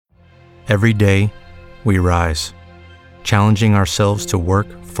Every day, we rise, challenging ourselves to work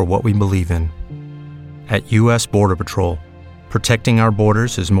for what we believe in. At U.S. Border Patrol, protecting our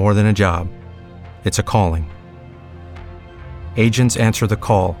borders is more than a job. It's a calling. Agents answer the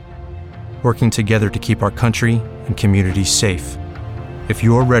call, working together to keep our country and communities safe. If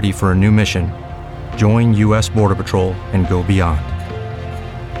you are ready for a new mission, join U.S. Border Patrol and go beyond.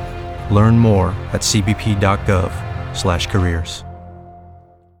 Learn more at cbp.gov/careers.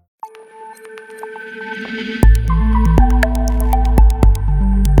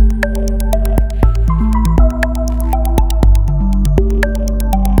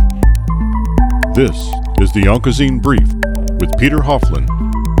 This is the Oncozine Brief with Peter Hofland.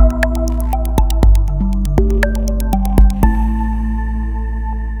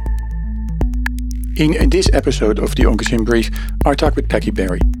 In this episode of the Oncozine Brief, I talk with Peggy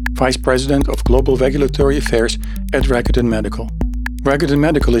Berry, Vice President of Global Regulatory Affairs at Rakuten Medical. Rakuten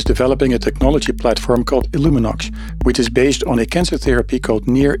Medical is developing a technology platform called Illuminox, which is based on a cancer therapy called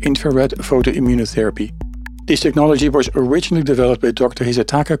near-infrared photoimmunotherapy. This technology was originally developed by Dr.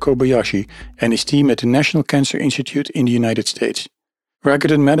 Hisataka Kobayashi and his team at the National Cancer Institute in the United States.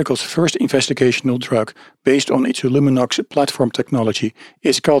 Rakuten Medical's first investigational drug, based on its Illuminox platform technology,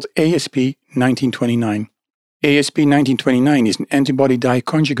 is called ASP1929. ASP1929 is an antibody-dye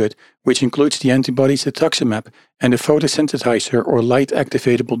conjugate, which includes the antibodies cetuximab and a photosensitizer or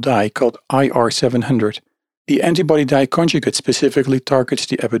light-activatable dye called IR700. The antibody-dye conjugate specifically targets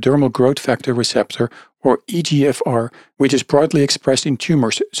the epidermal growth factor receptor, or EGFR, which is broadly expressed in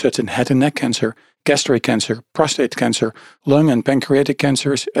tumors such as head and neck cancer, gastric cancer, prostate cancer, lung and pancreatic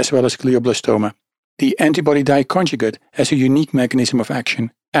cancers, as well as glioblastoma. The antibody-dye conjugate has a unique mechanism of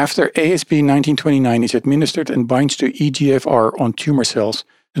action. After ASP1929 is administered and binds to EGFR on tumor cells,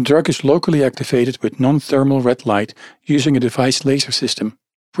 the drug is locally activated with non-thermal red light using a device laser system.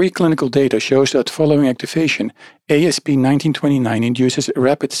 Preclinical data shows that following activation, ASP1929 induces a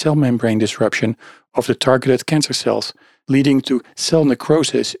rapid cell membrane disruption of the targeted cancer cells, leading to cell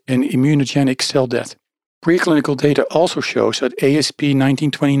necrosis and immunogenic cell death. Preclinical data also shows that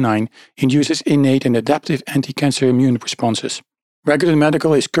ASP1929 induces innate and adaptive anti-cancer immune responses. Rakuten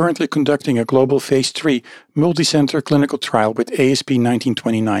Medical is currently conducting a global phase 3 multicenter clinical trial with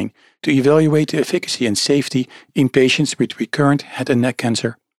ASP1929 to evaluate the efficacy and safety in patients with recurrent head and neck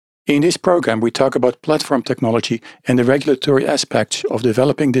cancer. In this program, we talk about platform technology and the regulatory aspects of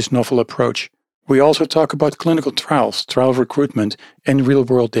developing this novel approach. We also talk about clinical trials, trial recruitment, and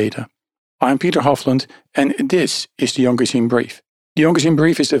real-world data. I'm Peter Hofland, and this is the Oncozine Brief. The Oncozine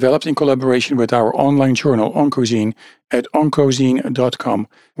Brief is developed in collaboration with our online journal Oncozine at oncozine.com,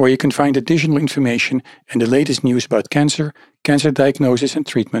 where you can find additional information and the latest news about cancer, cancer diagnosis and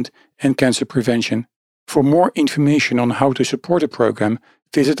treatment, and cancer prevention. For more information on how to support the program,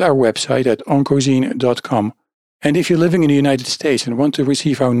 visit our website at oncozine.com. And if you're living in the United States and want to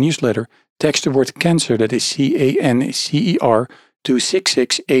receive our newsletter, text the word cancer, that is CANCER, to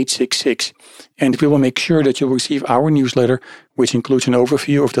 66866, and we will make sure that you'll receive our newsletter, which includes an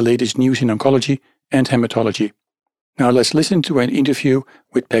overview of the latest news in oncology and hematology. Now let's listen to an interview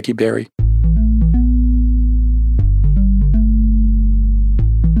with Peggy Berry.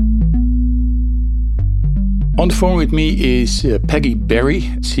 On the phone with me is Peggy Berry.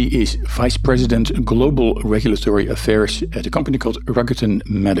 She is Vice President Global Regulatory Affairs at a company called Rakuten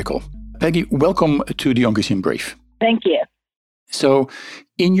Medical. Peggy, welcome to the Oncozine Brief. Thank you. So,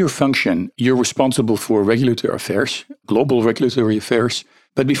 in your function, you're responsible for regulatory affairs, global regulatory affairs.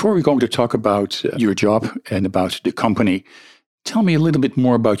 But before we're going to talk about your job and about the company, tell me a little bit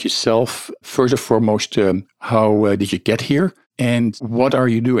more about yourself. First and foremost, how did you get here and what are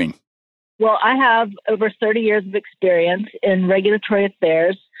you doing? Well, I have over 30 years of experience in regulatory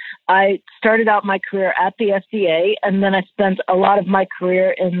affairs. I started out my career at the FDA, and then I spent a lot of my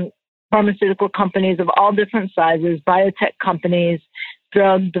career in pharmaceutical companies of all different sizes, biotech companies,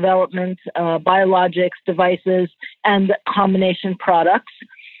 drug development, biologics, devices, and combination products.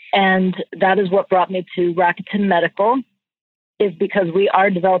 And that is what brought me to Rakuten Medical, is because we are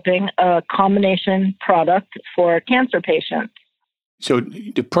developing a combination product for cancer patients. So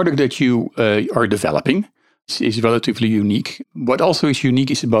the product that you are developing is relatively unique. What also is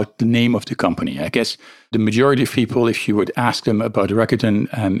unique is about the name of the company. I guess the majority of people, if you would ask them about Rakuten,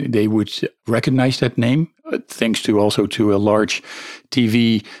 they would recognize that name, thanks to also to a large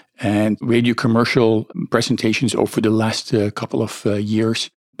TV and radio commercial presentations over the last couple of years.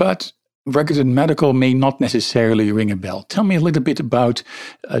 But Rakuten Medical may not necessarily ring a bell. Tell me a little bit about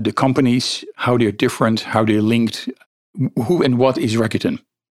the companies, how they're different, how they're linked. Who and what is Rakuten?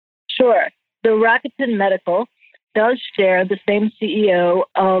 Sure. So Rakuten Medical does share the same CEO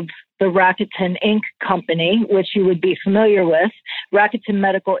of the Rakuten Inc. company, which you would be familiar with. Rakuten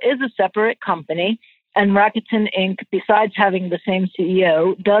Medical is a separate company, and Rakuten Inc., besides having the same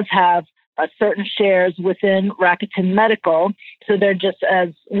CEO, does have certain shares within Rakuten Medical, so they're just as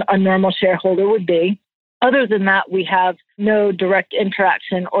a normal shareholder would be. Other than that, we have no direct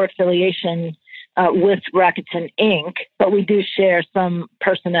interaction or affiliation with Rakuten Inc., but we do share some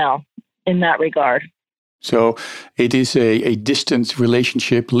personnel in that regard. So it is a distant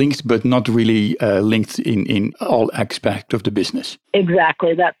relationship, linked but not really linked in all aspects of the business.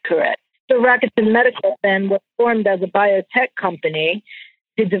 Exactly, that's correct. So Rakuten Medical then was formed as a biotech company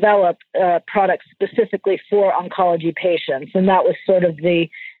to develop products specifically for oncology patients. And that was sort of the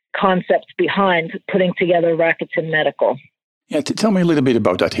concept behind putting together Rakuten Medical. Yeah, tell me a little bit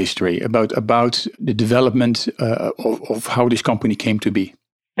about that history, about the development of how this company came to be.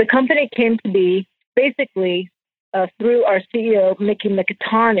 The company came to be basically through our CEO, Mickey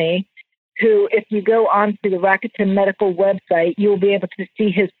Mikitani, who, if you go onto the Rakuten Medical website, you'll be able to see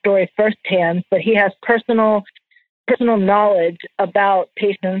his story firsthand. But he has personal knowledge about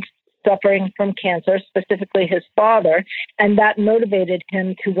patients suffering from cancer, specifically his father, and that motivated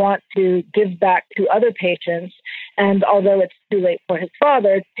him to want to give back to other patients. And although it's too late for his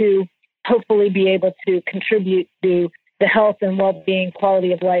father, to hopefully be able to contribute to the health and well-being,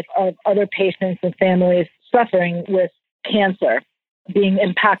 quality of life of other patients and families suffering with cancer, being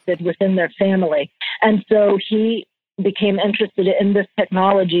impacted within their family. And so he became interested in this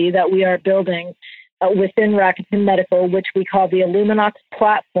technology that we are building within Rakuten Medical, which we call the Illuminox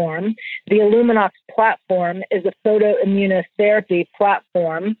platform. The Illuminox platform is a photoimmunotherapy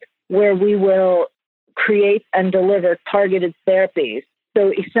platform where we will create and deliver targeted therapies.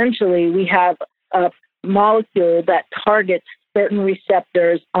 So essentially, we have a molecule that targets certain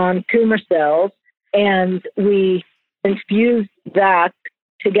receptors on tumor cells, and we infuse that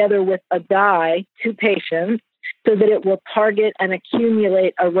together with a dye to patients so that it will target and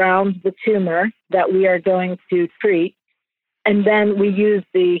accumulate around the tumor that we are going to treat. And then we use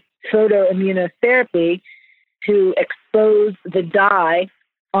the photoimmunotherapy to expose the dye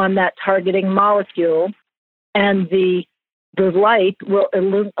on that targeting molecule, and the light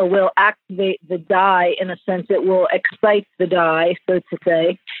will activate the dye. In a sense, it will excite the dye, so to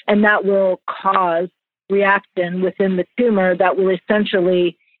say, and that will cause reaction within the tumor that will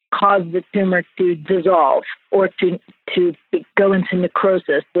essentially cause the tumor to dissolve or to go into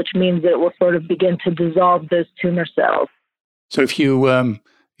necrosis, which means that it will sort of begin to dissolve those tumor cells. So if you,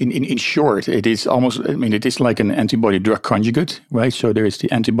 in short, it is almost, it is like an antibody-drug conjugate, right? So there is the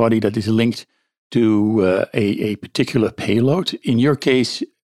antibody that is linked to a particular payload. In your case,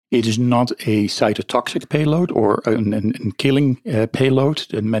 it is not a cytotoxic payload or a killing payload,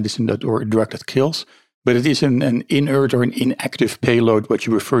 a medicine or a drug that kills, but it is an inert or an inactive payload, what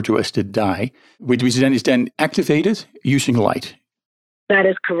you refer to as the dye, which then is activated using light. That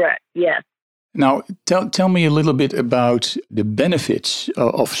is correct, yes. Now, tell me a little bit about the benefits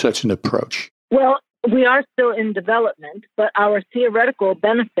of such an approach. Well, we are still in development, but our theoretical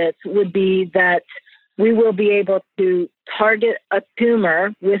benefits would be that we will be able to target a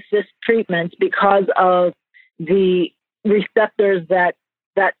tumor with this treatment because of the receptors that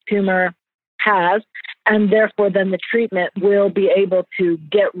tumor has, and therefore then the treatment will be able to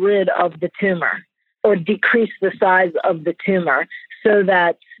get rid of the tumor or decrease the size of the tumor so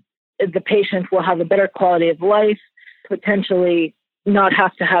that the patient will have a better quality of life, potentially not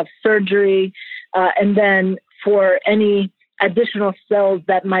have to have surgery, and then for any additional cells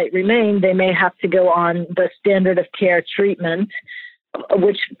that might remain, they may have to go on the standard of care treatment,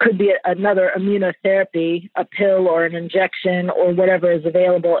 which could be another immunotherapy, a pill or an injection or whatever is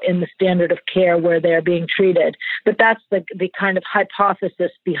available in the standard of care where they're being treated. But that's the kind of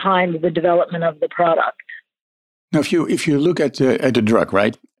hypothesis behind the development of the product. Now, if you look at the drug,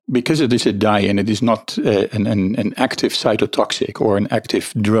 right, because it is a dye and it is not an active cytotoxic or an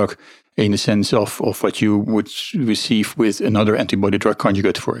active drug in the sense of what you would receive with another antibody-drug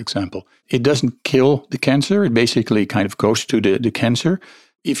conjugate, for example. It doesn't kill the cancer. It basically kind of goes to the cancer.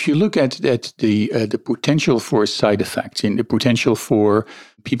 If you look at the potential for side effects and the potential for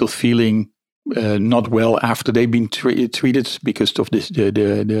people feeling not well after they've been treated because of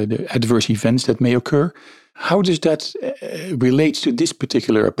the adverse events that may occur, how does that relate to this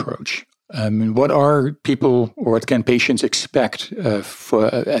particular approach? What are people or what can patients expect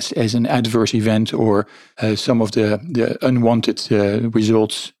as an adverse event or some of the unwanted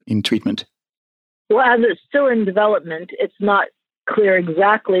results in treatment? Well, as it's still in development, it's not clear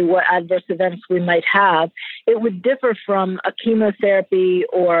exactly what adverse events we might have. It would differ from a chemotherapy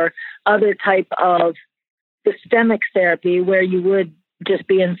or other type of systemic therapy where you would just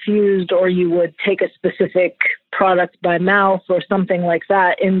be infused, or you would take a specific product by mouth or something like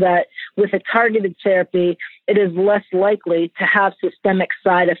that, in that with a targeted therapy, it is less likely to have systemic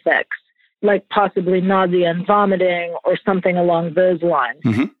side effects, like possibly nausea and vomiting or something along those lines.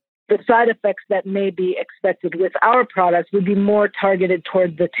 Mm-hmm. The side effects that may be expected with our products would be more targeted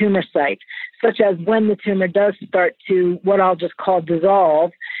toward the tumor site, such as when the tumor does start to, what I'll just call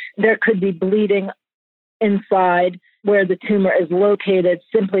dissolve, there could be bleeding inside where the tumor is located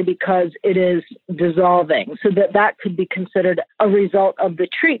simply because it is dissolving. So that could be considered a result of the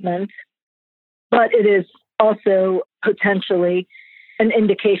treatment, but it is also potentially an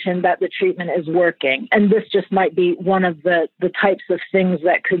indication that the treatment is working. And this just might be one of the types of things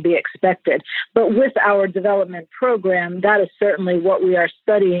that could be expected. But with our development program, that is certainly what we are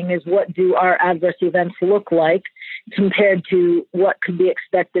studying, is what do our adverse events look like compared to what could be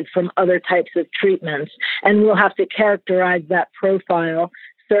expected from other types of treatments. And we'll have to characterize that profile,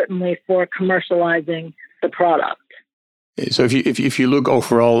 certainly for commercializing the product. So if you look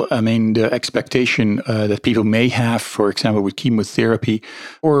overall, I mean, the expectation that people may have, for example, with chemotherapy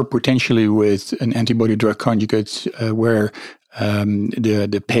or potentially with an antibody-drug conjugate where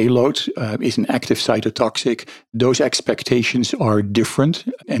the payload is an active cytotoxic, those expectations are different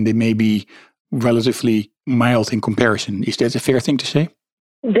and they may be relatively mild in comparison. Is that a fair thing to say?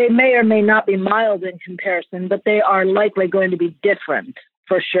 They may or may not be mild in comparison, but they are likely going to be different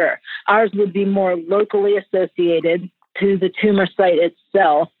for sure. Ours would be more locally associated to the tumor site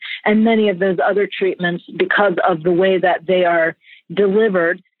itself, and many of those other treatments, because of the way that they are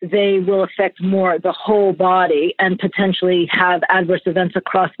delivered, they will affect more the whole body and potentially have adverse events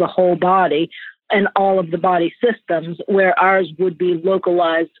across the whole body and all of the body systems, where ours would be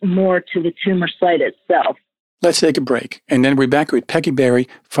localized more to the tumor site itself. Let's take a break, and then we're back with Peggy Berry,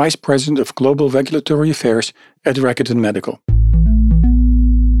 Vice President of Global Regulatory Affairs at Rakuten Medical.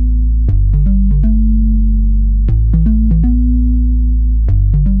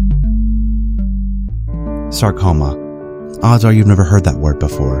 Sarcoma. Odds are you've never heard that word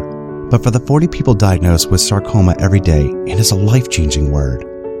before. But for the 40 people diagnosed with sarcoma every day, it is a life-changing word.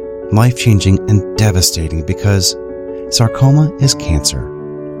 Life-changing and devastating because sarcoma is cancer.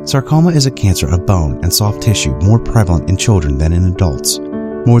 Sarcoma is a cancer of bone and soft tissue more prevalent in children than in adults.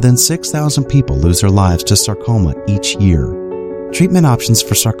 More than 6,000 people lose their lives to sarcoma each year. Treatment options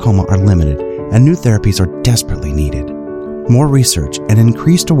for sarcoma are limited, and new therapies are desperately needed. More research and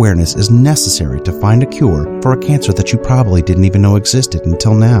increased awareness is necessary to find a cure for a cancer that you probably didn't even know existed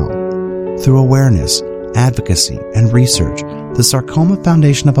until now. Through awareness, advocacy, and research, the Sarcoma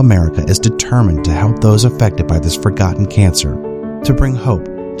Foundation of America is determined to help those affected by this forgotten cancer, to bring hope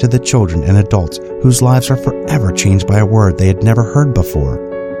to the children and adults whose lives are forever changed by a word they had never heard before.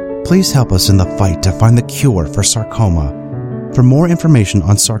 Please help us in the fight to find the cure for sarcoma. For more information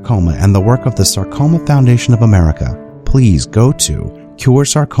on sarcoma and the work of the Sarcoma Foundation of America, please go to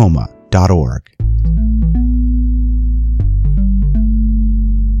curesarcoma.org.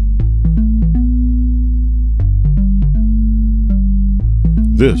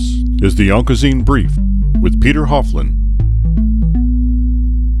 This is the Oncozine Brief with Peter Hofland.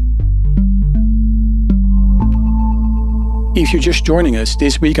 If you're just joining us,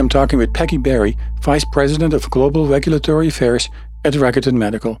 this week I'm talking with Peggy Berry, Vice President of Global Regulatory Affairs at Rakuten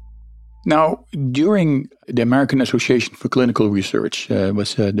Medical. Now, during the American Association for Clinical Research,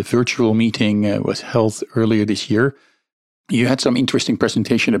 the virtual meeting was held earlier this year. You had some interesting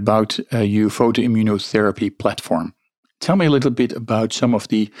presentation about your photoimmunotherapy platform. Tell me a little bit about some of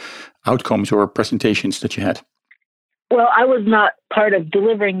the outcomes or presentations that you had. Well, I was not part of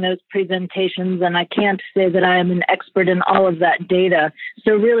delivering those presentations, and I can't say that I am an expert in all of that data.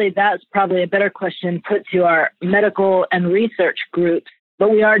 So really, that's probably a better question put to our medical and research groups. But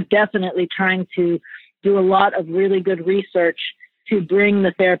we are definitely trying to do a lot of really good research to bring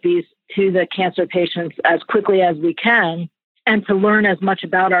the therapies to the cancer patients as quickly as we can, and to learn as much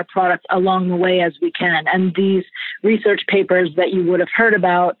about our product along the way as we can. And these research papers that you would have heard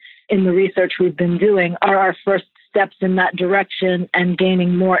about in the research we've been doing are our first steps in that direction and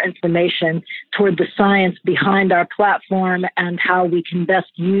gaining more information toward the science behind our platform and how we can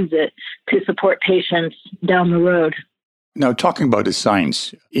best use it to support patients down the road. Now, talking about the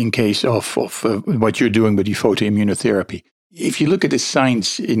science in case of what you're doing with the photoimmunotherapy, if you look at the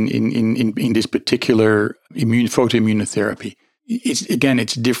science in this particular photoimmunotherapy,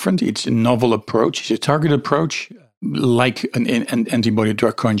 it's different. It's a novel approach. It's a targeted approach like an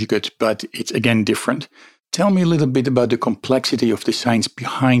antibody-drug conjugate, but it's again different. Tell me a little bit about the complexity of the science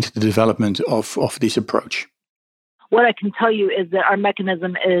behind the development of this approach. What I can tell you is that our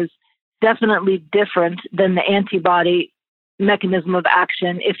mechanism is definitely different than the antibody mechanism of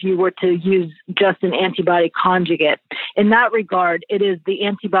action if you were to use just an antibody conjugate. In that regard, it is the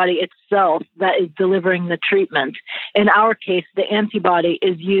antibody itself that is delivering the treatment. In our case, the antibody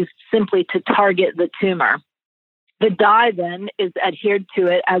is used simply to target the tumor. The dye then is adhered to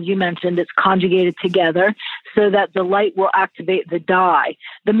it, as you mentioned, it's conjugated together so that the light will activate the dye.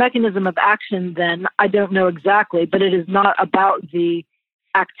 The mechanism of action then, I don't know exactly, but it is not about the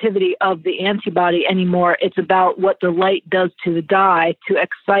activity of the antibody anymore. It's about what the light does to the dye to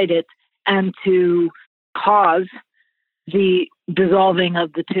excite it and to cause the dissolving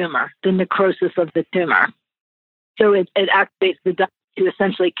of the tumor, the necrosis of the tumor. So it activates the dye to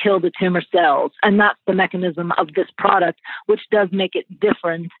essentially kill the tumor cells. And that's the mechanism of this product, which does make it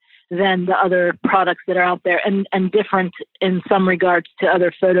different than the other products that are out there and different in some regards to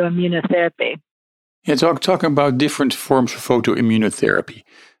other photoimmunotherapy. Yeah, talking about different forms of photoimmunotherapy.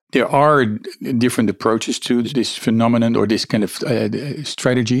 There are different approaches to this phenomenon or this kind of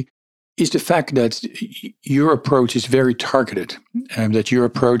strategy. Is the fact that your approach is very targeted, that your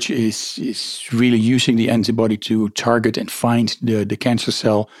approach is really using the antibody to target and find the cancer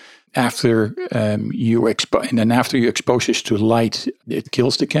cell after you expose it to light, it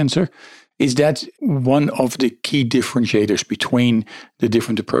kills the cancer. Is that one of the key differentiators between the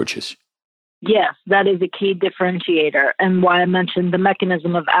different approaches? Yes, that is a key differentiator, and why I mentioned the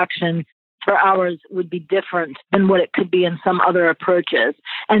mechanism of action for ours would be different than what it could be in some other approaches.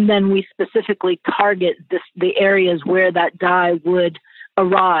 And then we specifically target the areas where that dye would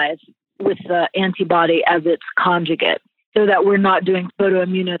arrive with the antibody as its conjugate, so that we're not doing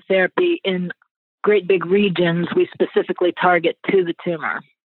photoimmunotherapy in great big regions. We specifically target to the tumor.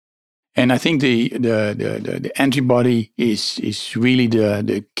 And I think the antibody is really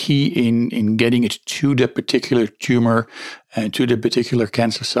the key in getting it to the particular tumor and to the particular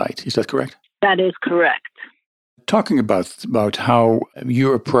cancer site. Is that correct? That is correct. Talking about how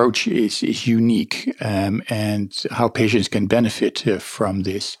your approach is unique and how patients can benefit from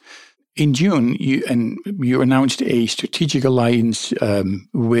this. In June, you announced a strategic alliance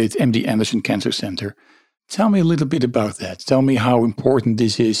with MD Anderson Cancer Center. Tell me a little bit about that. Tell me how important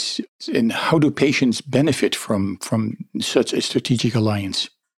this is and how do patients benefit from such a strategic alliance?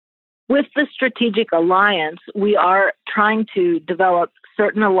 With the strategic alliance, we are trying to develop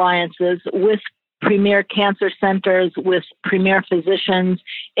certain alliances with premier cancer centers, with premier physicians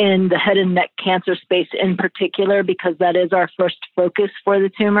in the head and neck cancer space in particular, because that is our first focus for the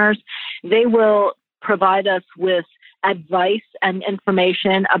tumors. They will provide us with advice and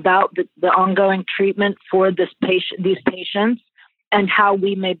information about the ongoing treatment for these patients and how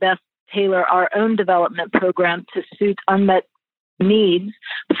we may best tailor our own development program to suit unmet needs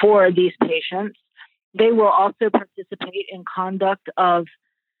for these patients. They will also participate in conduct of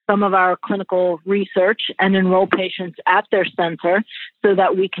some of our clinical research and enroll patients at their center so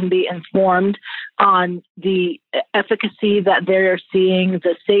that we can be informed on the efficacy that they're seeing,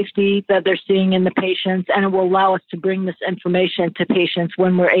 the safety that they're seeing in the patients, and it will allow us to bring this information to patients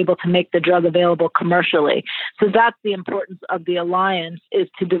when we're able to make the drug available commercially. So that's the importance of the alliance, is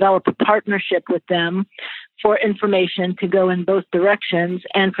to develop a partnership with them for information to go in both directions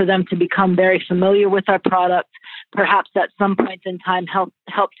and for them to become very familiar with our product, perhaps at some point in time help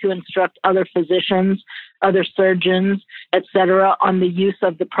to instruct other physicians, other surgeons, etc., on the use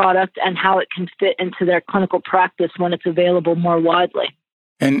of the product and how it can fit into their clinical practice when it's available more widely.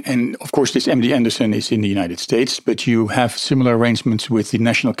 And of course, this MD Anderson is in the United States, but you have similar arrangements with the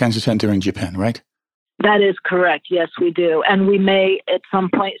National Cancer Center in Japan, right? That is correct. Yes, we do. And we may at some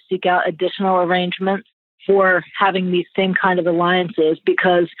point seek out additional arrangements for having these same kind of alliances,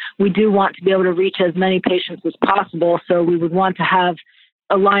 because we do want to be able to reach as many patients as possible. So we would want to have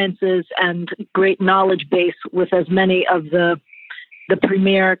alliances and great knowledge base with as many of the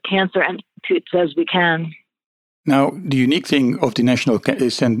premier cancer institutes as we can. Now, the unique thing of the National Cancer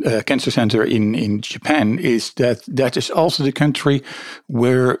Center in Japan is that is also the country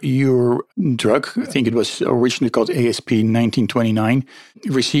where your drug, I think it was originally called ASP 1929,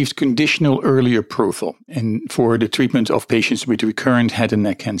 received conditional early approval and for the treatment of patients with recurrent head and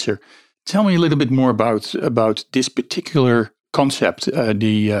neck cancer. Tell me a little bit more about this particular concept,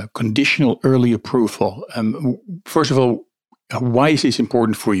 the conditional early approval. First of all, why is this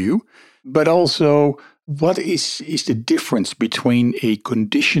important for you? But also, what is the difference between a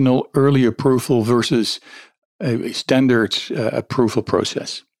conditional early approval versus a standard approval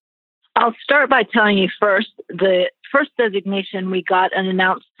process? I'll start by telling you first, the first designation we got and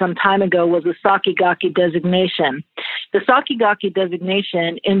announced some time ago was a Sakigake designation. The Sakigake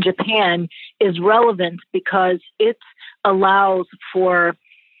designation in Japan is relevant because it allows for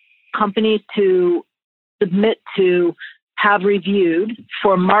companies to submit to have reviewed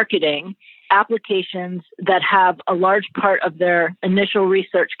for marketing applications that have a large part of their initial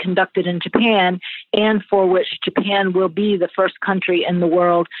research conducted in Japan, and for which Japan will be the first country in the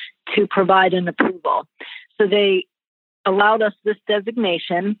world to provide an approval. So they allowed us this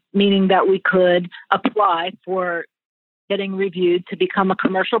designation, meaning that we could apply for getting reviewed to become a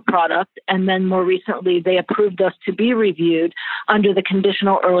commercial product. And then more recently, they approved us to be reviewed under the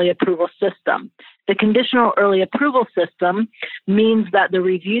conditional early approval system. The conditional early approval system means that the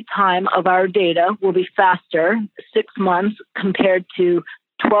review time of our data will be faster, 6 months compared to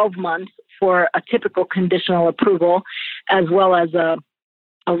 12 months for a typical conditional approval, as well as a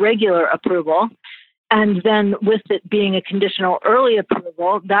regular approval. And then with it being a conditional early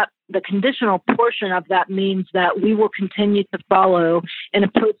approval, that the conditional portion of that means that we will continue to follow in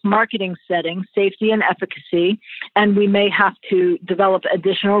a post-marketing setting safety and efficacy, and we may have to develop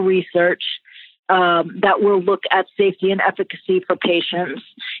additional research that will look at safety and efficacy for patients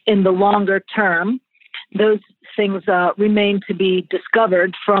in the longer term. Those things remain to be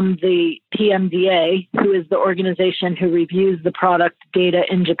discovered from the PMDA, who is the organization who reviews the product data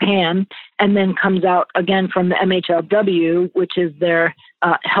in Japan, and then comes out again from the MHLW, which is their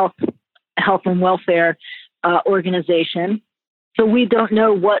health and welfare organization. So we don't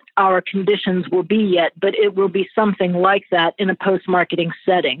know what our conditions will be yet, but it will be something like that in a post-marketing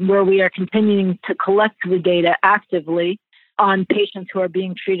setting, where we are continuing to collect the data actively on patients who are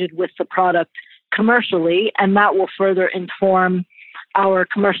being treated with the product commercially, and that will further inform our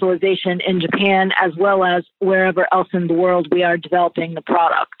commercialization in Japan as well as wherever else in the world we are developing the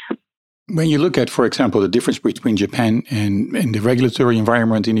product. When you look at, for example, the difference between Japan and the regulatory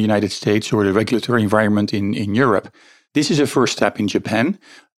environment in the United States or the regulatory environment in Europe, this is a first step in Japan.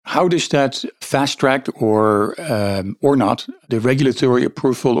 How does that fast track or not the regulatory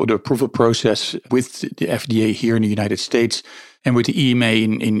approval or the approval process with the FDA here in the United States and with the EMA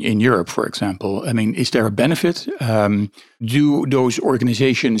in Europe, for example? I mean, is there a benefit? Do those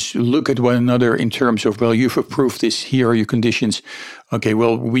organizations look at one another in terms of, well, you've approved this, here are your conditions. Okay,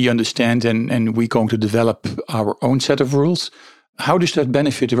 well, we understand and we're going to develop our own set of rules. How does that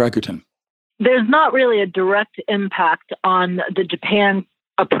benefit Rakuten? There's not really a direct impact on the Japan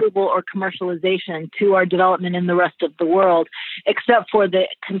approval or commercialization to our development in the rest of the world, except for the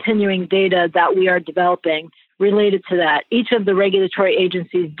continuing data that we are developing related to that. Each of the regulatory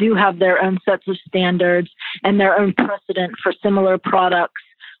agencies do have their own sets of standards and their own precedent for similar products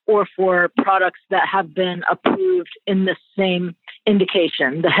or for products that have been approved in the same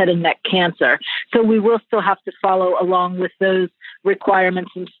indication, the head and neck cancer. So we will still have to follow along with those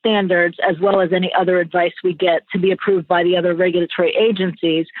requirements and standards, as well as any other advice we get to be approved by the other regulatory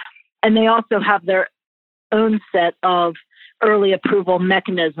agencies. And they also have their own set of early approval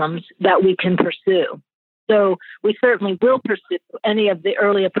mechanisms that we can pursue. So we certainly will pursue any of the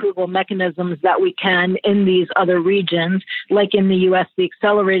early approval mechanisms that we can in these other regions, like in the U.S., the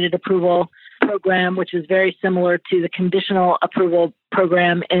accelerated approval program, which is very similar to the conditional approval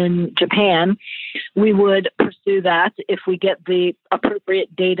program in Japan. We would pursue that if we get the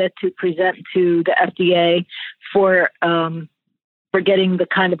appropriate data to present to the FDA for getting that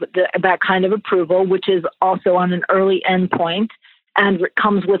kind of approval, which is also on an early endpoint, and it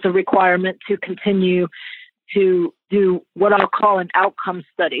comes with a requirement to continue to do what I'll call an outcome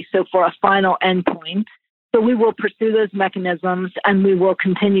study, so for a final endpoint. So we will pursue those mechanisms, and we will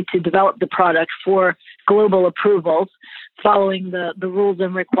continue to develop the product for global approvals, following the rules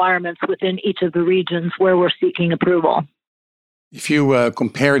and requirements within each of the regions where we're seeking approval. If you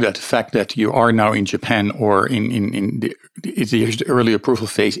compare that fact that you are now in Japan or in the early approval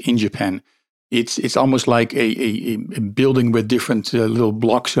phase in Japan, it's almost like a building with different little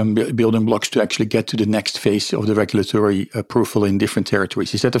blocks and building blocks to actually get to the next phase of the regulatory approval in different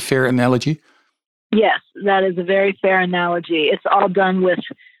territories. Is that a fair analogy? Yes, that is a very fair analogy. It's all done with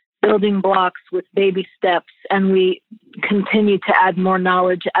building blocks, with baby steps, and we continue to add more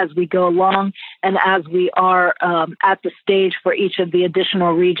knowledge as we go along and as we are at the stage for each of the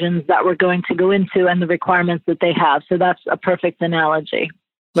additional regions that we're going to go into and the requirements that they have. So that's a perfect analogy.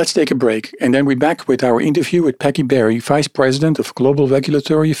 Let's take a break, and then we're back with our interview with Peggy Berry, Vice President of Global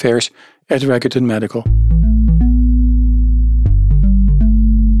Regulatory Affairs at Rakuten Medical.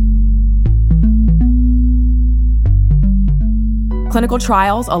 Clinical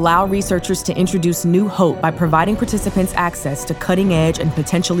trials allow researchers to introduce new hope by providing participants access to cutting-edge and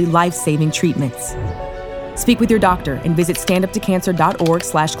potentially life-saving treatments. Speak with your doctor and visit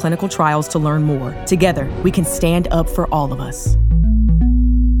standuptocancer.org/clinical trials to learn more. Together, we can stand up for all of us.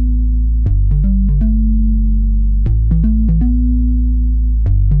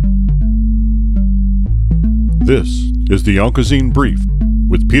 This is the Oncozine Brief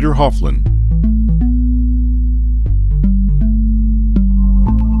with Peter Hofland.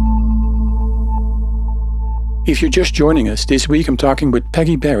 If you're just joining us, this week I'm talking with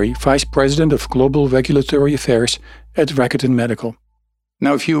Peggy Berry, Vice President of Global Regulatory Affairs at Rakuten Medical.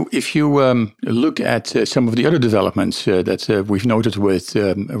 Now, if you look at some of the other developments that we've noted with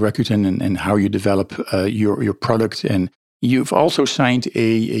Rakuten and how you develop your product, and you've also signed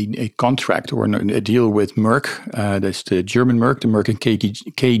a contract or a deal with Merck, that's the German Merck, the Merck and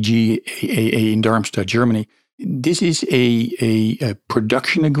KGaA in Darmstadt, Germany. This is a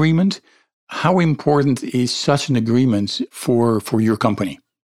production agreement. How important is such an agreement for your company?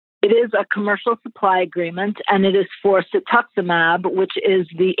 It is a commercial supply agreement, and it is for cetuximab, which is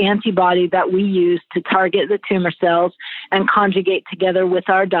the antibody that we use to target the tumor cells and conjugate together with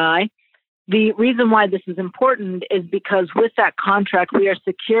our dye. The reason why this is important is because with that contract, we are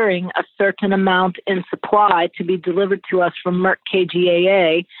securing a certain amount in supply to be delivered to us from Merck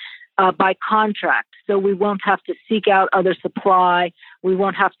KGaA by contract. So we won't have to seek out other supply. We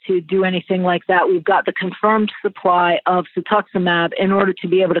won't have to do anything like that. We've got the confirmed supply of cetuximab in order to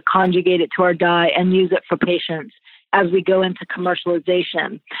be able to conjugate it to our dye and use it for patients as we go into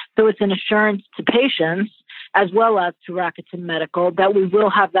commercialization. So it's an assurance to patients as well as to Rakuten Medical that we will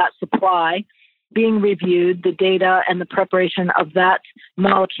have that supply being reviewed. The data and the preparation of that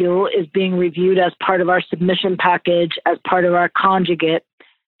molecule is being reviewed as part of our submission package, as part of our conjugate,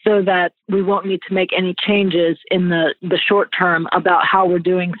 so that we won't need to make any changes in the short term about how we're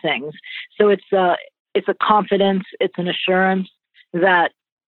doing things. So it's a confidence, it's an assurance that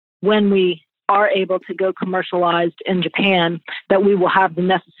when we are able to go commercialized in Japan, that we will have the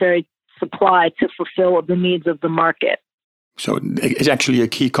necessary supply to fulfill the needs of the market. So it's actually a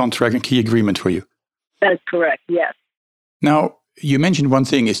key contract and key agreement for you. That is correct, yes. Now, you mentioned one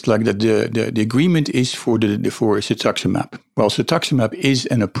thing is like that the agreement is for cetuximab. Well, cetuximab is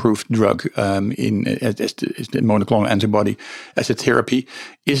an approved drug as the monoclonal antibody, as a therapy,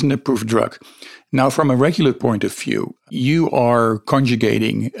 is an approved drug. Now, from a regular point of view, you are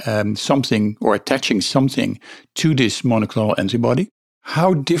conjugating something or attaching something to this monoclonal antibody.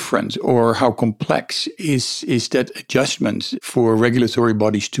 How different or how complex is that adjustment for regulatory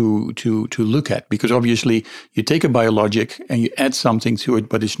bodies to look at? Because obviously you take a biologic and you add something to it,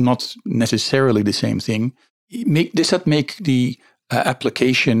 but it's not necessarily the same thing. Does that make the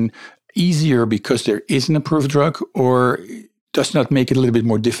application easier because there is an approved drug, or does that make it a little bit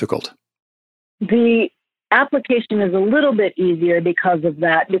more difficult? The application is a little bit easier because of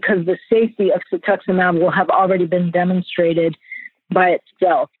that, because the safety of cetuximab will have already been demonstrated by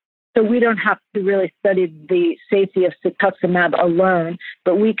itself. So we don't have to really study the safety of cetuximab alone,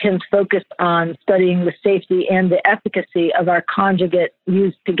 but we can focus on studying the safety and the efficacy of our conjugate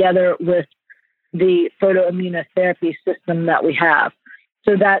used together with the photoimmunotherapy system that we have.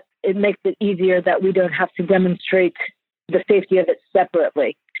 So that it makes it easier that we don't have to demonstrate the safety of it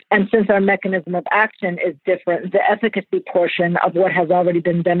separately. And since our mechanism of action is different, the efficacy portion of what has already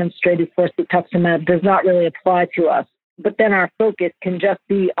been demonstrated for cetuximab does not really apply to us. But then our focus can just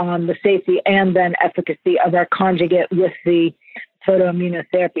be on the safety and then efficacy of our conjugate with the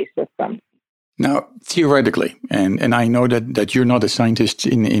photoimmunotherapy system. Now, theoretically, and I know that you're not a scientist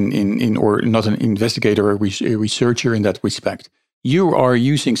in or not an investigator or a researcher in that respect, you are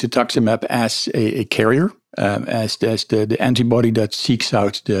using cetuximab as a carrier, as the antibody that seeks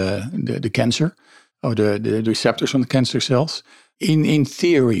out the cancer or the receptors on the cancer cells. In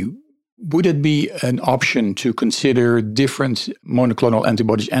theory, would it be an option to consider different monoclonal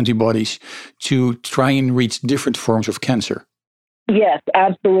antibodies to try and reach different forms of cancer? Yes,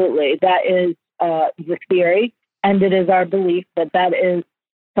 absolutely. That is the theory, and it is our belief that is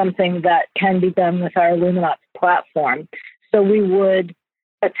something that can be done with our Illuminox platform. So we would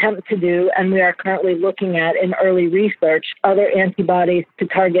attempt to do, and we are currently looking at in early research, other antibodies to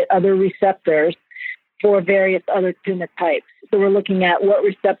target other receptors for various other tumor types. So we're looking at what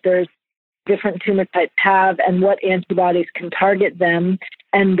receptors different tumor types have and what antibodies can target them,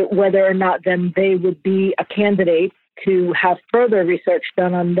 and whether or not then they would be a candidate to have further research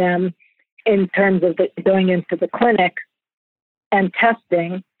done on them in terms of going into the clinic and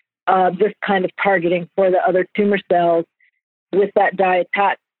testing this kind of targeting for the other tumor cells with that dye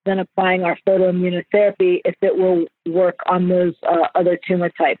attached, then applying our photoimmunotherapy if it will work on those other tumor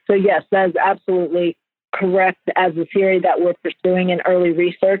types. So yes, that is absolutely correct as a theory that we're pursuing in early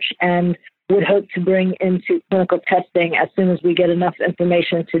research and would hope to bring into clinical testing as soon as we get enough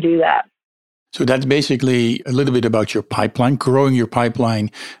information to do that. So that's basically a little bit about your pipeline, growing your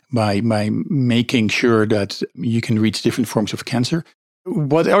pipeline by making sure that you can reach different forms of cancer.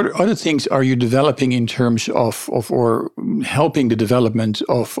 What other things are you developing in terms of or helping the development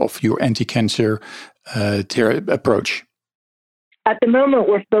of your anti-cancer approach? At the moment,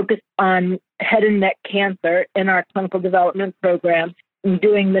 we're focused on head and neck cancer in our clinical development program and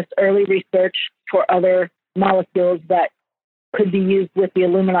doing this early research for other molecules that could be used with the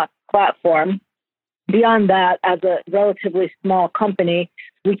Illuminox platform. Beyond that, as a relatively small company,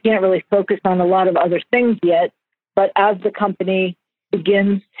 we can't really focus on a lot of other things yet. But as the company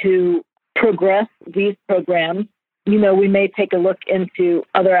begins to progress these programs, we may take a look into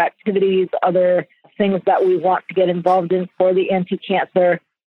other activities, other things that we want to get involved in for the anti-cancer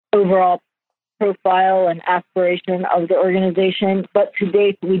overall profile and aspiration of the organization. But to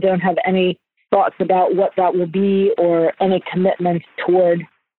date, we don't have any thoughts about what that will be or any commitment toward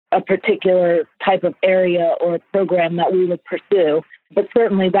a particular type of area or program that we would pursue. But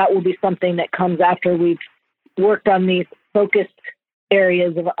certainly that will be something that comes after we've worked on these focused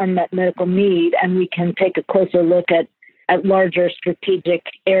areas of unmet medical need, and we can take a closer look at larger strategic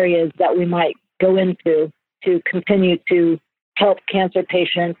areas that we might go into to continue to help cancer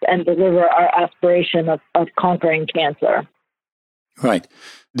patients and deliver our aspiration of conquering cancer. Right.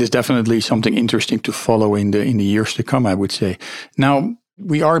 There's definitely something interesting to follow in the years to come, I would say. Now,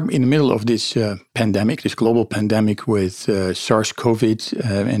 we are in the middle of this pandemic, this global pandemic with SARS-CoV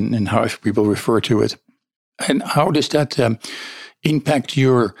and how people refer to it. And how does that impact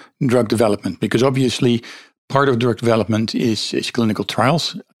your drug development? Because obviously, part of drug development is clinical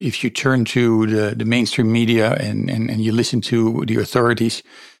trials. If you turn to the mainstream media and you listen to the authorities,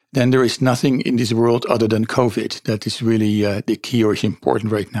 then there is nothing in this world other than COVID that is really the key or is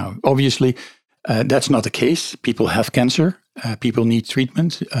important right now. Obviously, that's not the case. People have cancer. People need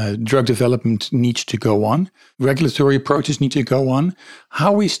treatment. Drug development needs to go on. Regulatory approaches need to go on.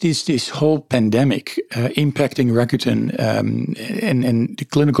 How is this whole pandemic impacting Rakuten and the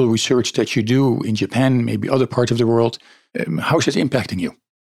clinical research that you do in Japan, maybe other parts of the world? How is it impacting you?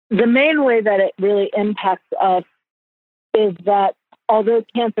 The main way that it really impacts us is that although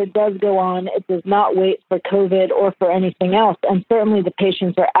cancer does go on, it does not wait for COVID or for anything else. And certainly the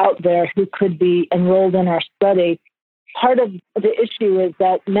patients are out there who could be enrolled in our study. Part of the issue is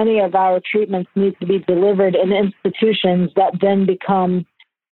that many of our treatments need to be delivered in institutions that then become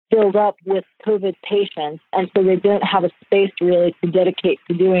filled up with COVID patients. And so they don't have a space really to dedicate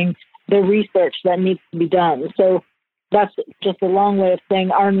to doing the research that needs to be done. So that's just a long way of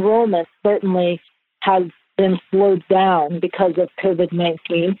saying our enrollment certainly has been slowed down because of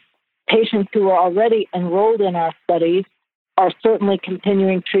COVID-19. Patients who are already enrolled in our studies are certainly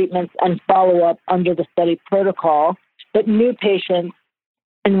continuing treatments and follow-up under the study protocol. But new patient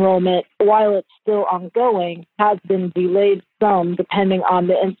enrollment, while it's still ongoing, has been delayed some depending on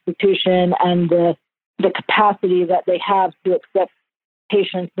the institution and the capacity that they have to accept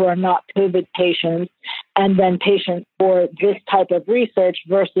patients who are not COVID patients, and then patients for this type of research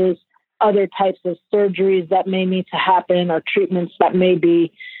versus other types of surgeries that may need to happen or treatments that may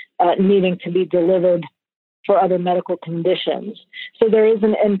be needing to be delivered for other medical conditions. So there is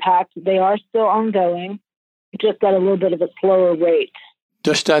an impact. They are still ongoing, just at a little bit of a slower rate.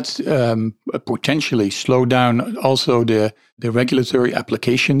 Does that potentially slow down also the regulatory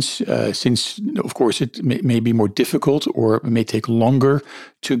applications, since, of course, it may be more difficult or may take longer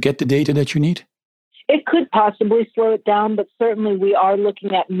to get the data that you need? It could possibly slow it down, but certainly we are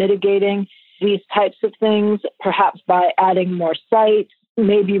looking at mitigating these types of things, perhaps by adding more sites,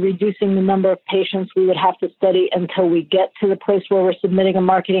 maybe reducing the number of patients we would have to study until we get to the place where we're submitting a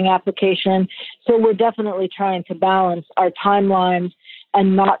marketing application. So we're definitely trying to balance our timelines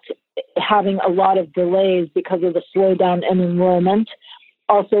and not having a lot of delays because of the slowdown in enrollment.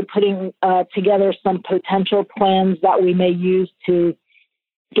 Also putting together some potential plans that we may use to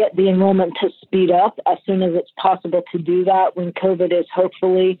get the enrollment to speed up as soon as it's possible to do that when COVID is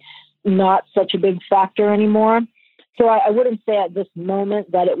hopefully not such a big factor anymore. So I wouldn't say at this moment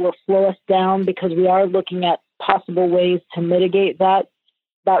that it will slow us down, because we are looking at possible ways to mitigate that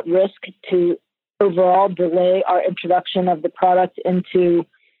risk to overall delay our introduction of the product into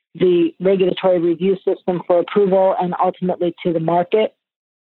the regulatory review system for approval and ultimately to the market.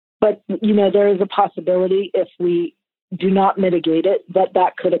 But, there is a possibility if we do not mitigate it,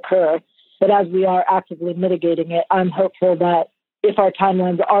 that could occur. But as we are actively mitigating it, I'm hopeful that if our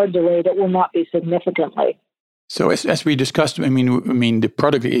timelines are delayed, it will not be significantly. So as we discussed, I mean, the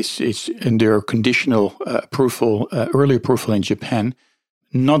product is under conditional approval, early approval in Japan,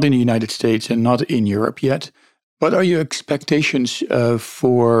 not in the United States and not in Europe yet. What are your expectations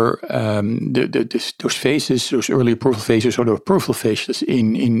for those phases, those early approval phases or the approval phases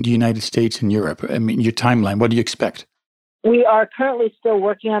in the United States and Europe? I mean, your timeline, what do you expect? We are currently still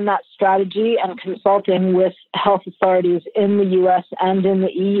working on that strategy and consulting with health authorities in the U.S. and in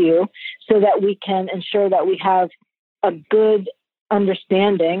the EU so that we can ensure that we have a good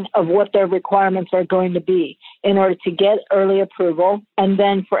understanding of what their requirements are going to be in order to get early approval and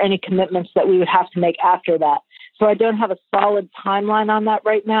then for any commitments that we would have to make after that. So I don't have a solid timeline on that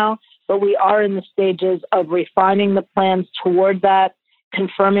right now, but we are in the stages of refining the plans toward that,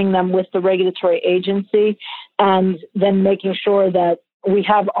 confirming them with the regulatory agency, and then making sure that we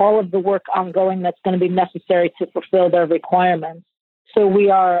have all of the work ongoing that's going to be necessary to fulfill their requirements. So we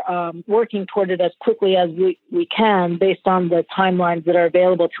are working toward it as quickly as we can based on the timelines that are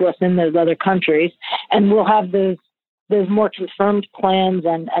available to us in those other countries. And we'll have those more confirmed plans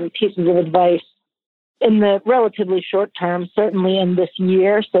and pieces of advice in the relatively short term, certainly in this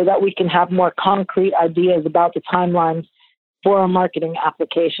year, so that we can have more concrete ideas about the timelines for our marketing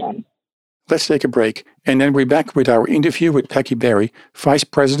application. Let's take a break, and then we're back with our interview with Peggy Berry, Vice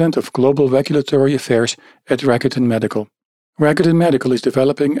President of Global Regulatory Affairs at Rakuten Medical. Rakuten Medical is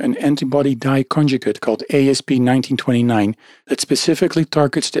developing an antibody-dye conjugate called ASP1929 that specifically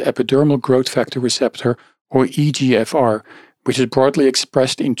targets the epidermal growth factor receptor, or EGFR, which is broadly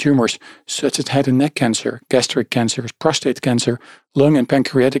expressed in tumors such as head and neck cancer, gastric cancers, prostate cancer, lung and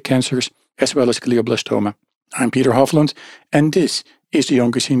pancreatic cancers, as well as glioblastoma. I'm Peter Hofland, and this is the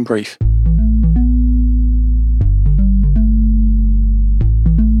Oncogene Brief.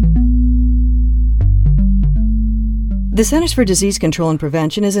 The Centers for Disease Control and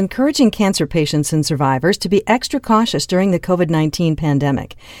Prevention is encouraging cancer patients and survivors to be extra cautious during the COVID-19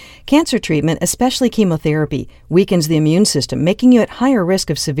 pandemic. Cancer treatment, especially chemotherapy, weakens the immune system, making you at higher risk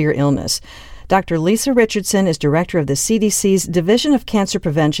of severe illness. Dr. Lisa Richardson is director of the CDC's Division of Cancer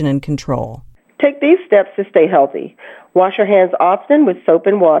Prevention and Control. Take these steps to stay healthy. Wash your hands often with soap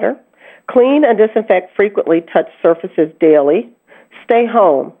and water. Clean and disinfect frequently touched surfaces daily. Stay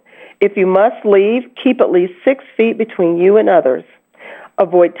home. If you must leave, keep at least 6 feet between you and others.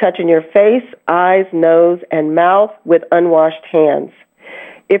 Avoid touching your face, eyes, nose, and mouth with unwashed hands.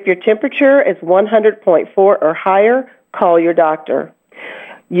 If your temperature is 100.4 or higher, call your doctor.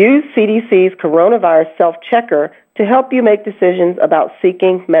 Use CDC's coronavirus self-checker to help you make decisions about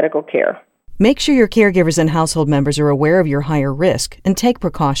seeking medical care. Make sure your caregivers and household members are aware of your higher risk and take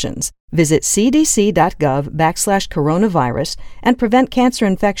precautions. Visit cdc.gov/coronavirus and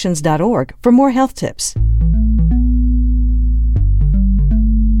preventcancerinfections.org for more health tips.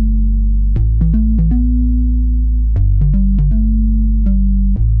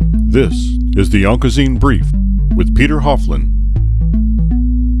 This is the Oncogene Brief with Peter Hofland.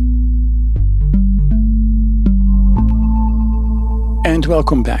 And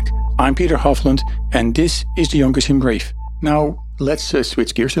welcome back. I'm Peter Hofland, and this is the Oncogene Brief. Now, let's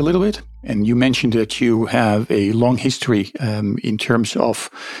switch gears a little bit. And you mentioned that you have a long history in terms of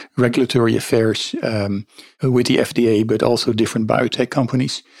regulatory affairs with the FDA, but also different biotech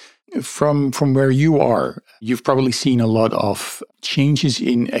companies. From where you are, you've probably seen a lot of changes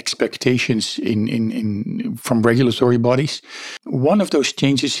in expectations from regulatory bodies. One of those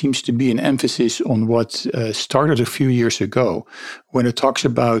changes seems to be an emphasis on what started a few years ago when it talks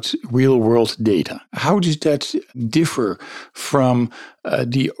about real-world data. How does that differ from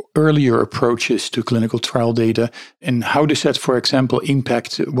the earlier approaches to clinical trial data, and how does that, for example,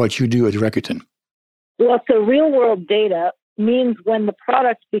 impact what you do at Rakuten? Well, so real-world data means when the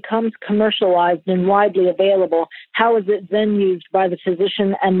product becomes commercialized and widely available, how is it then used by the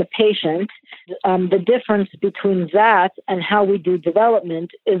physician and the patient? The difference between that and how we do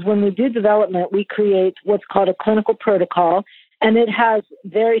development is when we do development, we create what's called a clinical protocol, and it has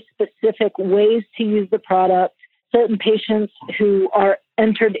very specific ways to use the product. Certain patients who are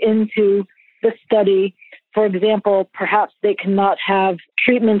entered into the study, for example, perhaps they cannot have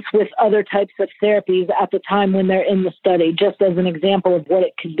treatments with other types of therapies at the time when they're in the study, just as an example of what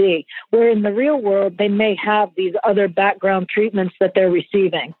it could be. Where in the real world, they may have these other background treatments that they're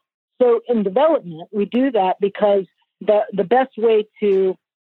receiving. So in development, we do that because the best way to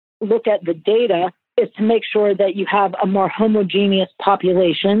look at the data is to make sure that you have a more homogeneous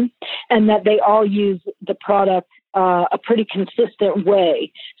population and that they all use the product a pretty consistent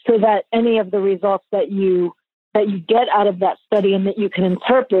way, so that any of the results that you get out of that study and that you can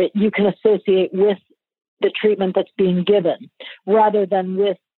interpret, you can associate with the treatment that's being given, rather than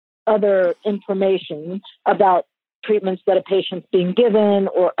with other information about treatments that a patient's being given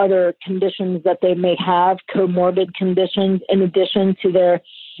or other conditions that they may have, comorbid conditions, in addition to their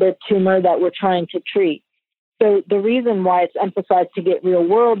tumor that we're trying to treat. So the reason why it's emphasized to get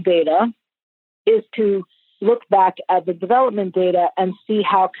real-world data is to look back at the development data and see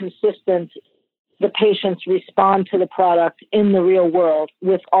how consistent the patients respond to the product in the real world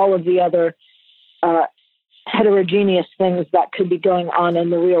with all of the other heterogeneous things that could be going on in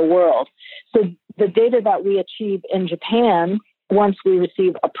the real world. So the data that we achieve in Japan, once we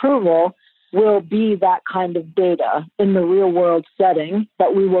receive approval, will be that kind of data in the real world setting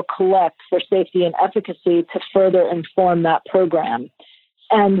that we will collect for safety and efficacy to further inform that program.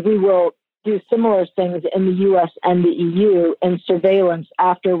 And we will do similar things in the US and the EU in surveillance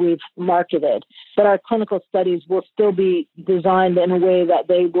after we've marketed. But our clinical studies will still be designed in a way that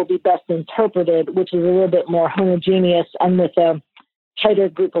they will be best interpreted, which is a little bit more homogeneous and with a tighter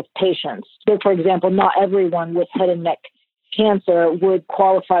group of patients. So, for example, not everyone with head and neck cancer would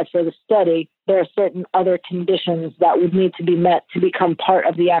qualify for the study. There are certain other conditions that would need to be met to become part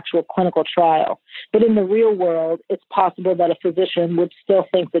of the actual clinical trial. But in the real world, it's possible that a physician would still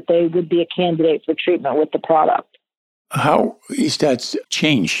think that they would be a candidate for treatment with the product. How is that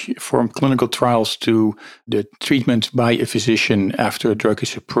change from clinical trials to the treatment by a physician after a drug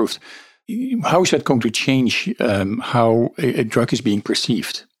is approved? How is that going to change how a drug is being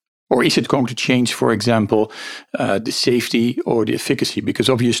perceived? Or is it going to change, for example, the safety or the efficacy? Because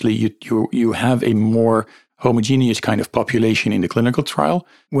obviously you have a more homogeneous kind of population in the clinical trial.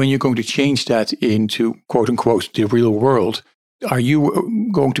 When you're going to change that into, quote unquote, the real world, are you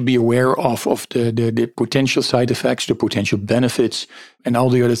going to be aware of the potential side effects, the potential benefits, and all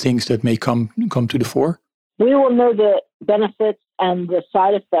the other things that may come to the fore? We will know the benefits and the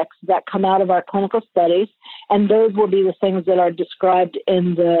side effects that come out of our clinical studies, and those will be the things that are described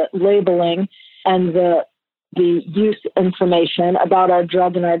in the labeling and the use information about our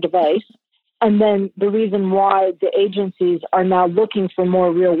drug and our device. And then the reason why the agencies are now looking for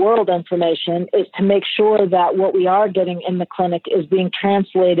more real-world information is to make sure that what we are getting in the clinic is being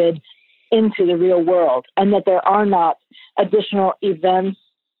translated into the real world, and that there are not additional events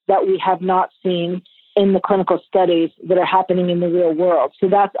that we have not seen in the clinical studies that are happening in the real world. So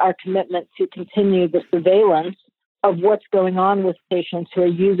that's our commitment to continue the surveillance of what's going on with patients who are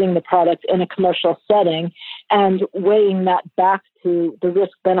using the product in a commercial setting and weighing that back to the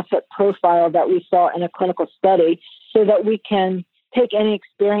risk-benefit profile that we saw in a clinical study so that we can take any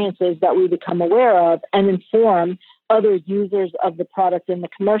experiences that we become aware of and inform other users of the product in the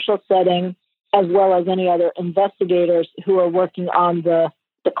commercial setting, as well as any other investigators who are working on the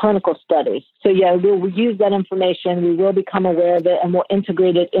clinical studies. So yeah, we'll use that information, we will become aware of it, and we'll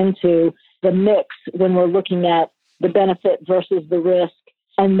integrate it into the mix when we're looking at the benefit versus the risk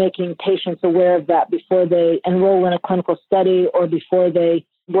and making patients aware of that before they enroll in a clinical study or before they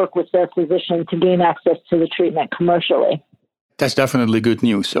work with their physician to gain access to the treatment commercially. That's definitely good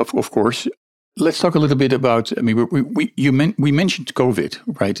news, of course. Let's talk a little bit about, we mentioned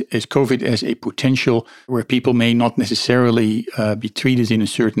COVID, right? As COVID as a potential where people may not necessarily be treated in a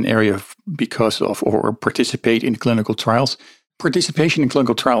certain area because of or participate in clinical trials. Participation in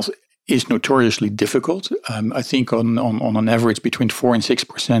clinical trials is notoriously difficult. I think on an average between 4 and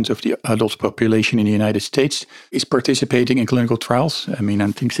 6% of the adult population in the United States is participating in clinical trials. I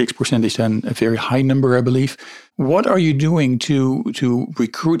think 6% is then a very high number, I believe. What are you doing to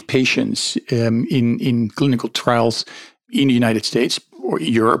recruit patients in clinical trials in the United States or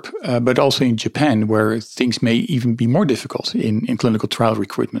Europe, but also in Japan, where things may even be more difficult in clinical trial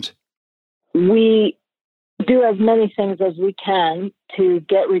recruitment? We do as many things as we can to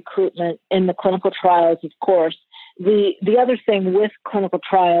get recruitment in the clinical trials, of course. The other thing with clinical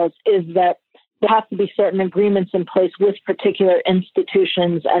trials is that there have to be certain agreements in place with particular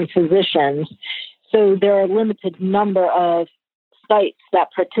institutions and physicians. So there are a limited number of sites that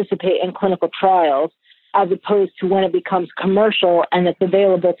participate in clinical trials, as opposed to when it becomes commercial and it's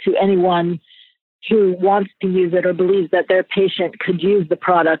available to anyone who wants to use it or believes that their patient could use the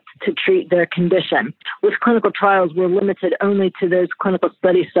product to treat their condition. With clinical trials, we're limited only to those clinical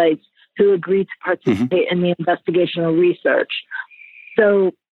study sites who agree to participate in the investigational research. So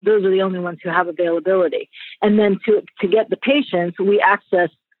those are the only ones who have availability. And then to get the patients, we access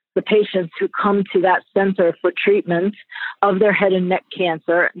the patients who come to that center for treatment of their head and neck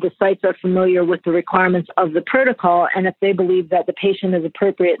cancer. The sites are familiar with the requirements of the protocol, and if they believe that the patient is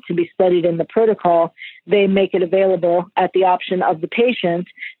appropriate to be studied in the protocol, they make it available at the option of the patient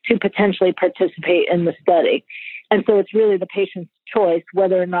to potentially participate in the study. And so it's really the patient's choice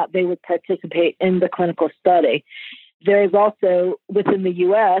whether or not they would participate in the clinical study. There is also within the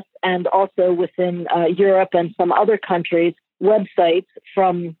U.S. and also within Europe and some other countries, websites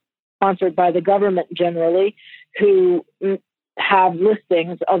sponsored by the government generally, who have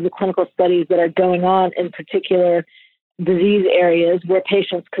listings of the clinical studies that are going on in particular disease areas where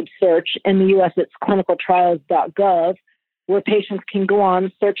patients could search. In the U.S., it's clinicaltrials.gov, where patients can go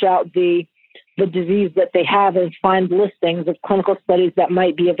on, search out the the disease that they have and find listings of clinical studies that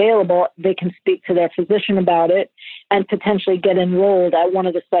might be available, they can speak to their physician about it and potentially get enrolled at one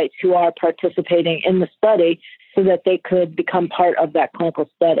of the sites who are participating in the study so that they could become part of that clinical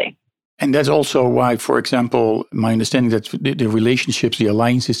study. And that's also why, for example, my understanding that the relationships, the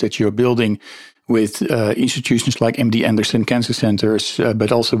alliances that you're building with institutions like MD Anderson Cancer Centers,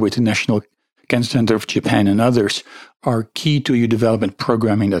 but also with the National Cancer Center of Japan and others, are key to your development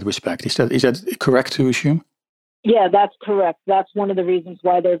program in that respect. Is that correct to assume? Yeah, that's correct. That's one of the reasons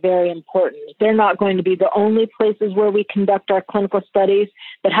why they're very important. They're not going to be the only places where we conduct our clinical studies,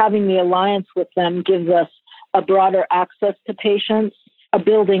 but having the alliance with them gives us a broader access to patients, a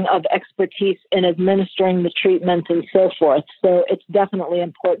building of expertise in administering the treatment and so forth. So it's definitely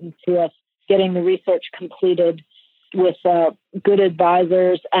important to us getting the research completed with good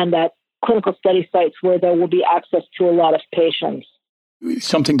advisors and at clinical study sites where there will be access to a lot of patients.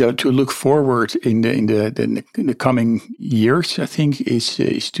 Something to look forward in the coming years, I think,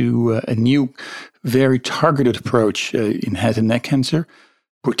 is to a new, very targeted approach in head and neck cancer,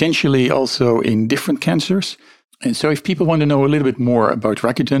 potentially also in different cancers. And so if people want to know a little bit more about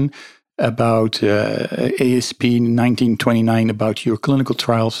Rakuten, about ASP 1929, about your clinical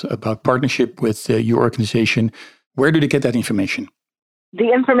trials, about partnership with your organization, where do they get that information?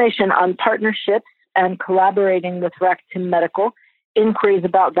 The information on partnerships and collaborating with Rakuten Medical, inquiries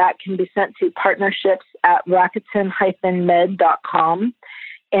about that can be sent to partnerships@rakuten-med.com.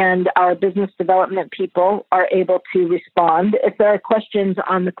 And our business development people are able to respond. If there are questions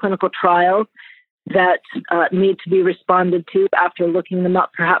on the clinical trials that need to be responded to after looking them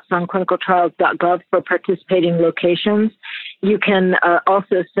up, perhaps on clinicaltrials.gov for participating locations, you can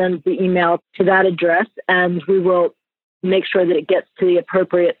also send the email to that address, and we will make sure that it gets to the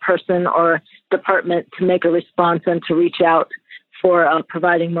appropriate person or department to make a response and to reach out for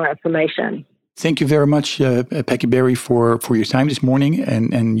providing more information. Thank you very much, Peggy Berry, for your time this morning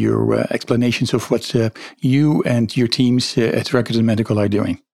and your explanations of what you and your teams at Rakuten Medical are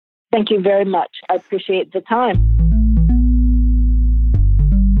doing. Thank you very much. I appreciate the time.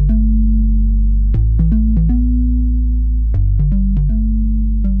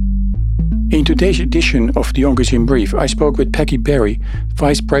 In today's edition of the Oncogene Brief, I spoke with Peggy Berry,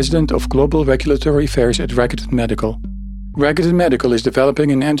 Vice President of Global Regulatory Affairs at Rakuten Medical. Rakuten Medical is developing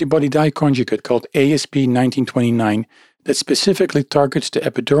an antibody-dye conjugate called ASP 1929 that specifically targets the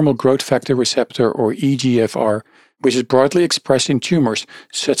epidermal growth factor receptor, or EGFR, which is broadly expressed in tumors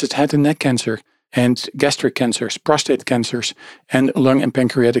such as head and neck cancer and gastric cancers, prostate cancers, and lung and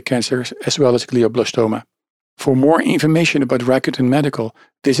pancreatic cancers, as well as glioblastoma. For more information about Rakuten Medical,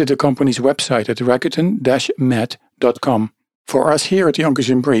 visit the company's website at rakuten-med.com. For us here at the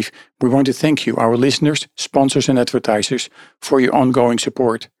Oncogene Brief, we want to thank you, our listeners, sponsors, and advertisers, for your ongoing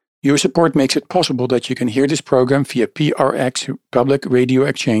support. Your support makes it possible that you can hear this program via PRX Public Radio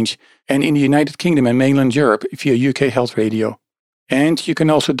Exchange and in the United Kingdom and mainland Europe via UK Health Radio. And you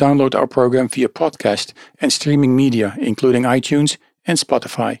can also download our program via podcast and streaming media, including iTunes and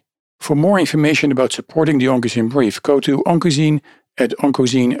Spotify. For more information about supporting the Oncogene Brief, go to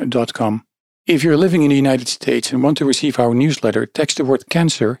oncogene@oncogene.com. If you're living in the United States and want to receive our newsletter, text the word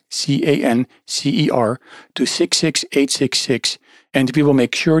cancer, CANCER, to 66866, and we will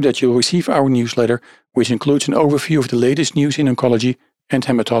make sure that you'll receive our newsletter, which includes an overview of the latest news in oncology and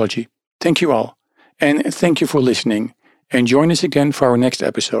hematology. Thank you all, and thank you for listening, and join us again for our next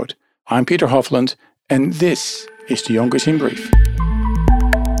episode. I'm Peter Hofland, and this is the Oncogene Brief.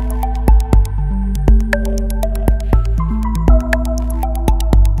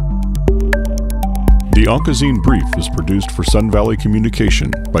 The Oncogene Brief is produced for Sun Valley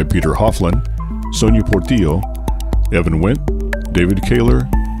Communication by Peter Hofland, Sonia Portillo, Evan Wendt, David Kaler,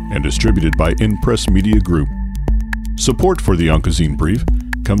 and distributed by InPress Media Group. Support for the Oncogene Brief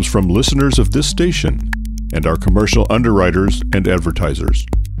comes from listeners of this station and our commercial underwriters and advertisers.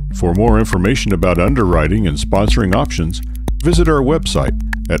 For more information about underwriting and sponsoring options, visit our website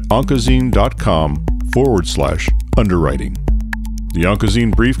at oncogene.com/underwriting. The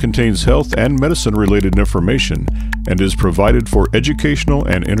Oncogene Brief contains health and medicine-related information and is provided for educational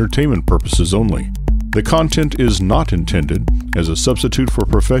and entertainment purposes only. The content is not intended as a substitute for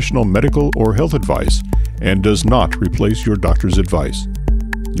professional medical or health advice and does not replace your doctor's advice.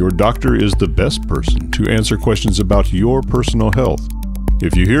 Your doctor is the best person to answer questions about your personal health.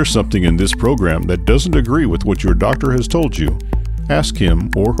 If you hear something in this program that doesn't agree with what your doctor has told you, ask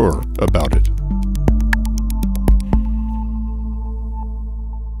him or her about it.